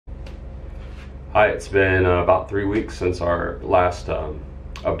Hi, it's been about 3 weeks since our last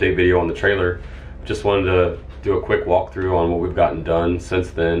update video on the trailer. Just wanted to do a quick walkthrough on what we've gotten done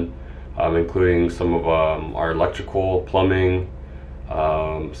since then, including some of our electrical, plumbing,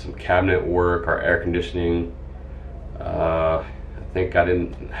 some cabinet work, our air conditioning. I think I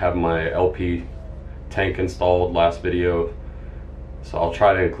didn't have my LP tank installed last video, so I'll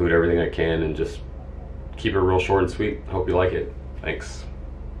try to include everything I can and just keep it real short and sweet. Hope you like it. Thanks.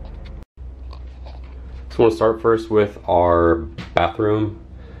 So I want to start first with our bathroom.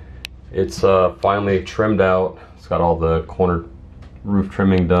 It's finally trimmed out. It's got all the corner roof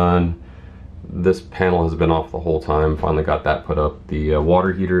trimming done. This panel has been off the whole time. Finally got that put up. The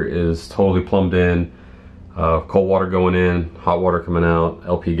water heater is totally plumbed in. Cold water going in, hot water coming out,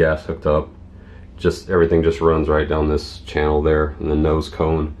 LP gas hooked up. Just everything just runs right down this channel there in the nose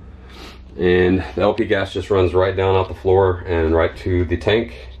cone. And the LP gas just runs right down out the floor and right to the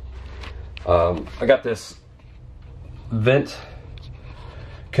tank. I got this vent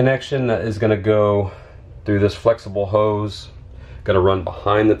connection that is going to go through this flexible hose. Going to run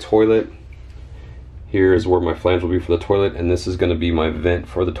behind the toilet. Here is where my flange will be for the toilet, and this is going to be my vent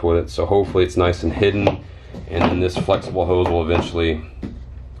for the toilet. So hopefully it's nice and hidden, and then this flexible hose will eventually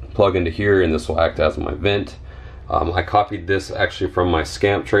plug into here, and this will act as my vent. I copied this actually from my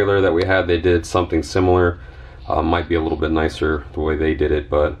Scamp trailer that we had. They did something similar. Might be a little bit nicer the way they did it,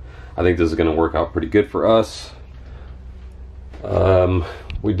 but I think this is going to work out pretty good for us.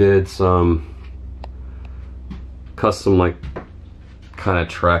 We did some custom, like, kind of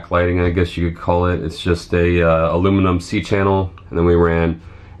track lighting, I guess you could call it. It's just a aluminum C-channel, and then we ran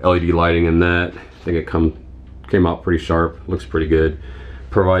LED lighting in that. I think it came out pretty sharp. Looks pretty good.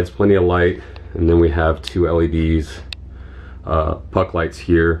 Provides plenty of light, and then we have two LEDs, puck lights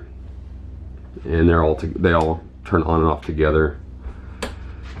here, and they all turn on and off together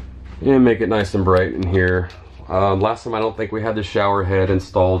and make it nice and bright in here. Last time I don't think we had the shower head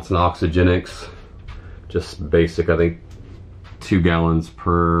installed. It's an Oxygenics, just basic. I think 2 gallons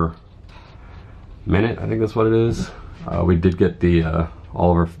per minute. I think that's what it is. We did get the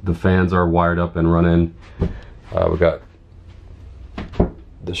all of the fans are wired up and running. We got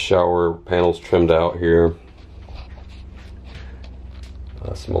the shower panels trimmed out here.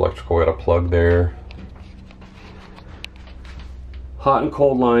 Some electrical, we got a plug there. Hot and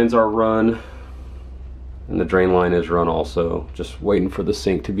cold lines are run, and the drain line is run also. Just waiting for the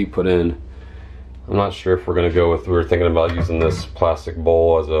sink to be put in. I'm not sure if we're gonna go with, we were thinking about using this plastic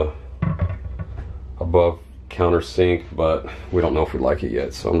bowl as a above counter sink, but we don't know if we like it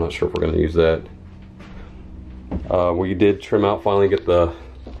yet, so I'm not sure if we're gonna use that. We did trim out, finally get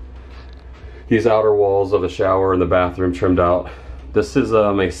these outer walls of the shower and the bathroom trimmed out. This is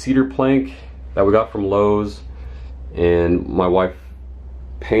a cedar plank that we got from Lowe's, and my wife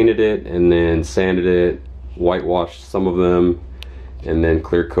painted it and then sanded it, whitewashed some of them, and then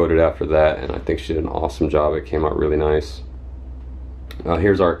clear coated after that, and I think she did an awesome job. It came out really nice.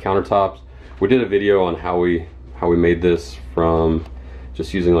 Here's our countertops. We did a video on how we made this from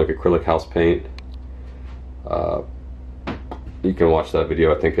just using like acrylic house paint. You can watch that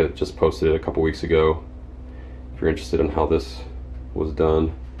video. I think it just posted it a couple weeks ago if you're interested in how this was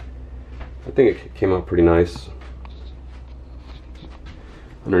done. I think it came out pretty nice.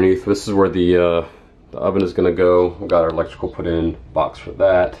 Underneath, this is where the oven is going to go. We got our electrical put in, box for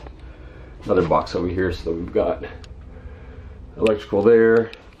that. Another box over here, so we've got electrical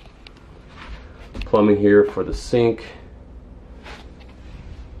there. Plumbing here for the sink.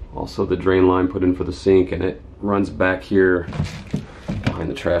 Also the drain line put in for the sink, and it runs back here behind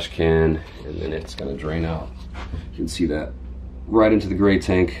the trash can, and then it's going to drain out. You can see that right into the gray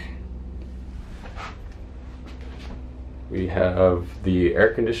tank. We have the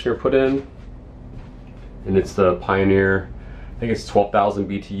air conditioner put in, and it's the Pioneer. I think it's 12,000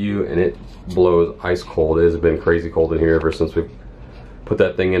 BTU, and it blows ice cold. It has been crazy cold in here ever since we put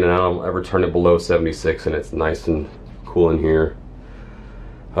that thing in, and I don't ever turn it below 76, and it's nice and cool in here.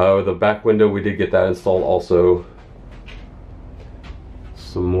 The back window, we did get that installed also.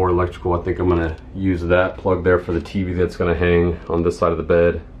 Some more electrical. I think I'm gonna use that plug there for the TV that's gonna hang on this side of the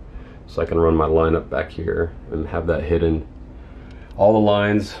bed, so I can run my line up back here and have that hidden. All the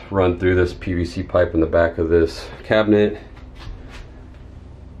lines run through this PVC pipe in the back of this cabinet,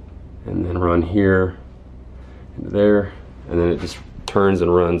 and then run here into there, and then it just turns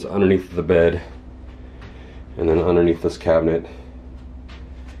and runs underneath the bed, and then underneath this cabinet,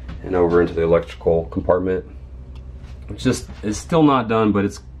 and over into the electrical compartment. It's still not done, but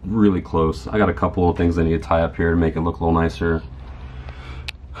it's really close. I got a couple of things I need to tie up here to make it look a little nicer.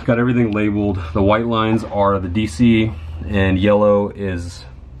 Got everything labeled. The white lines are the DC, and yellow is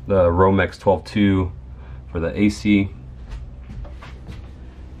the Romex 12.2 for the AC.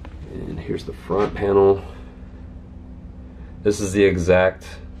 And here's the front panel. This is the exact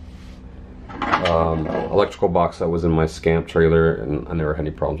electrical box that was in my Scamp trailer, and I never had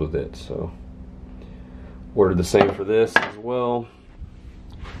any problems with it, so ordered the same for this as well.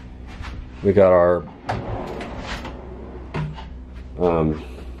 We got our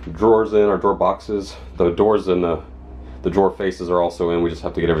drawers in, our drawer boxes. The doors and the drawer faces are also in. We just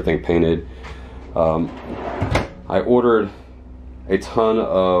have to get everything painted. I ordered a ton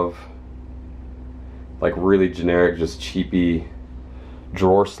of like really generic, just cheapy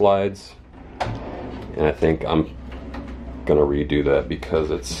drawer slides, and I think I'm gonna redo that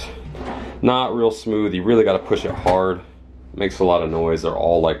because it's not real smooth. You really got to push it hard. It makes a lot of noise. They're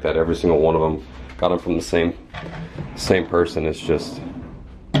all like that, every single one of them. Got them from the same person. It's just,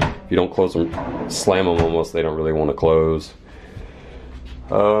 if you don't close them, slam them almost, they don't really want to close.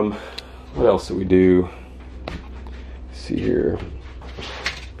 What else did we do? Let's see here.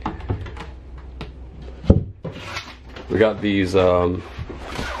 We got these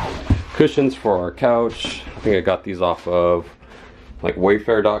cushions for our couch. I think I got these off of like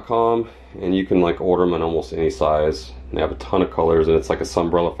wayfair.com, and you can like order them in almost any size. And they have a ton of colors, and it's like a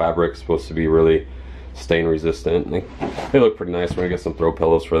sunbrella fabric, supposed to be really stain resistant. And they look pretty nice. We're gonna get some throw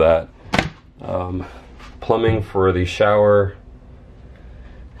pillows for that. Plumbing for the shower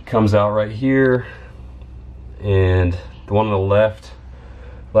comes out right here, and the one on the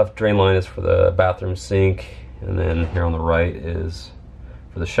left drain line is for the bathroom sink, and then here on the right is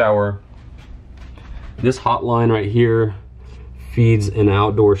for the shower. This hot line right here feeds an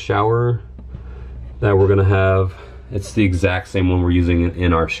outdoor shower that we're gonna have. It's the exact same one we're using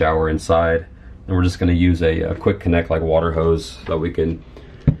in our shower inside, and we're just gonna use a quick connect like water hose that we can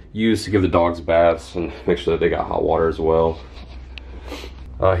use to give the dogs baths and make sure that they got hot water as well.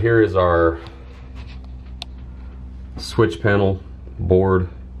 Here is our switch panel board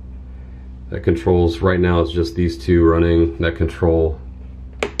that controls, right now it's just these two running that control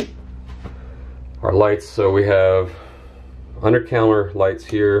our lights. So we have under counter lights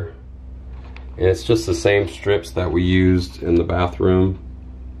here, and it's just the same strips that we used in the bathroom,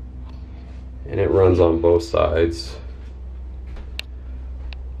 and it runs on both sides.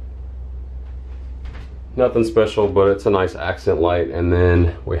 Nothing special, but it's a nice accent light. And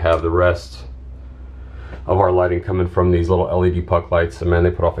then we have the rest of our lighting coming from these little LED puck lights, and man,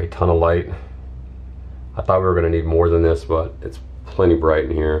 they put off a ton of light. I thought we were gonna need more than this, but it's plenty bright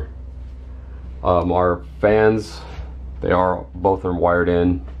in here. Our fans, both are wired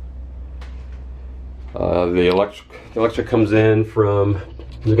in. The electric comes in from,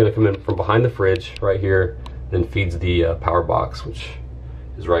 is gonna come in from behind the fridge right here, then feeds the power box, which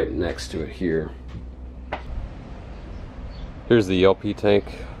is right next to it here. Here's the LP tank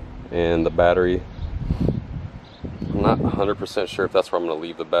and the battery. I'm not 100% sure if that's where I'm gonna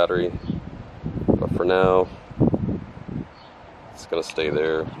leave the battery, but for now, it's gonna stay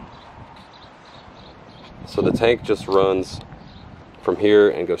there. So the tank just runs from here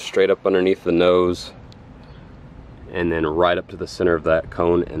and goes straight up underneath the nose, and then right up to the center of that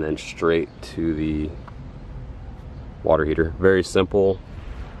cone, and then straight to the water heater. Very simple.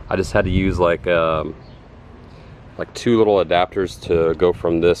 I just had to use like two little adapters to go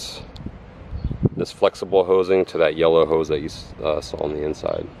from this flexible hosing to that yellow hose that you saw on the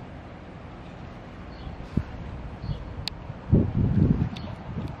inside.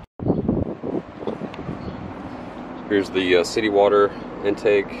 Here's the city water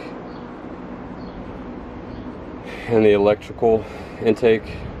intake and the electrical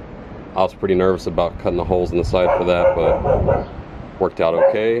intake. I was pretty nervous about cutting the holes in the side for that, but worked out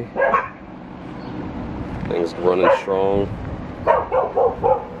okay. Things running strong.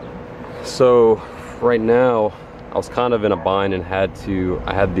 So right now I was kind of in a bind and I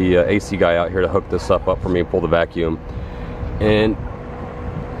had the AC guy out here to hook this up for me and pull the vacuum. And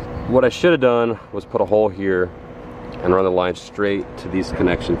what I should have done was put a hole here and run the line straight to these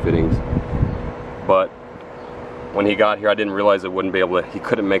connection fittings. But when he got here, I didn't realize it wouldn't be able to, he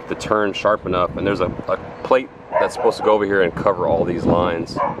couldn't make the turn sharp enough, and there's a plate that's supposed to go over here and cover all these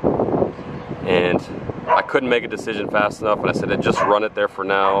lines. And I couldn't make a decision fast enough, and I said, just run it there for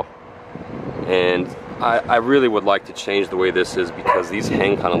now. And I really would like to change the way this is, because these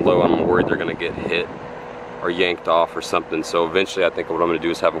hang kind of low. I'm worried they're gonna get hit or yanked off or something. So eventually I think what I'm gonna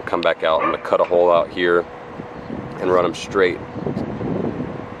do is have them come back out. I'm gonna cut a hole out here and run them straight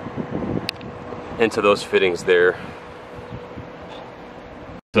into those fittings there.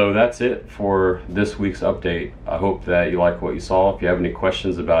 So that's it for this week's update. I hope that you like what you saw. If you have any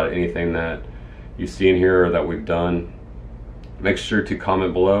questions about anything that you see in here or that we've done, make sure to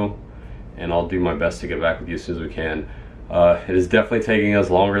comment below, and I'll do my best to get back with you as soon as we can. It is definitely taking us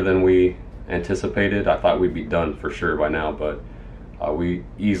longer than we anticipated. I thought we'd be done for sure by now, but we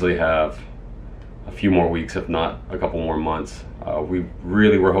easily have a few more weeks, if not a couple more months. We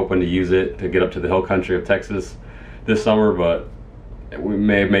really were hoping to use it to get up to the hill country of Texas this summer, but we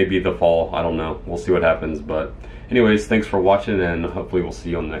may be the fall. I don't know. We'll see what happens. But anyways, thanks for watching, and hopefully we'll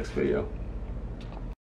see you on the next video.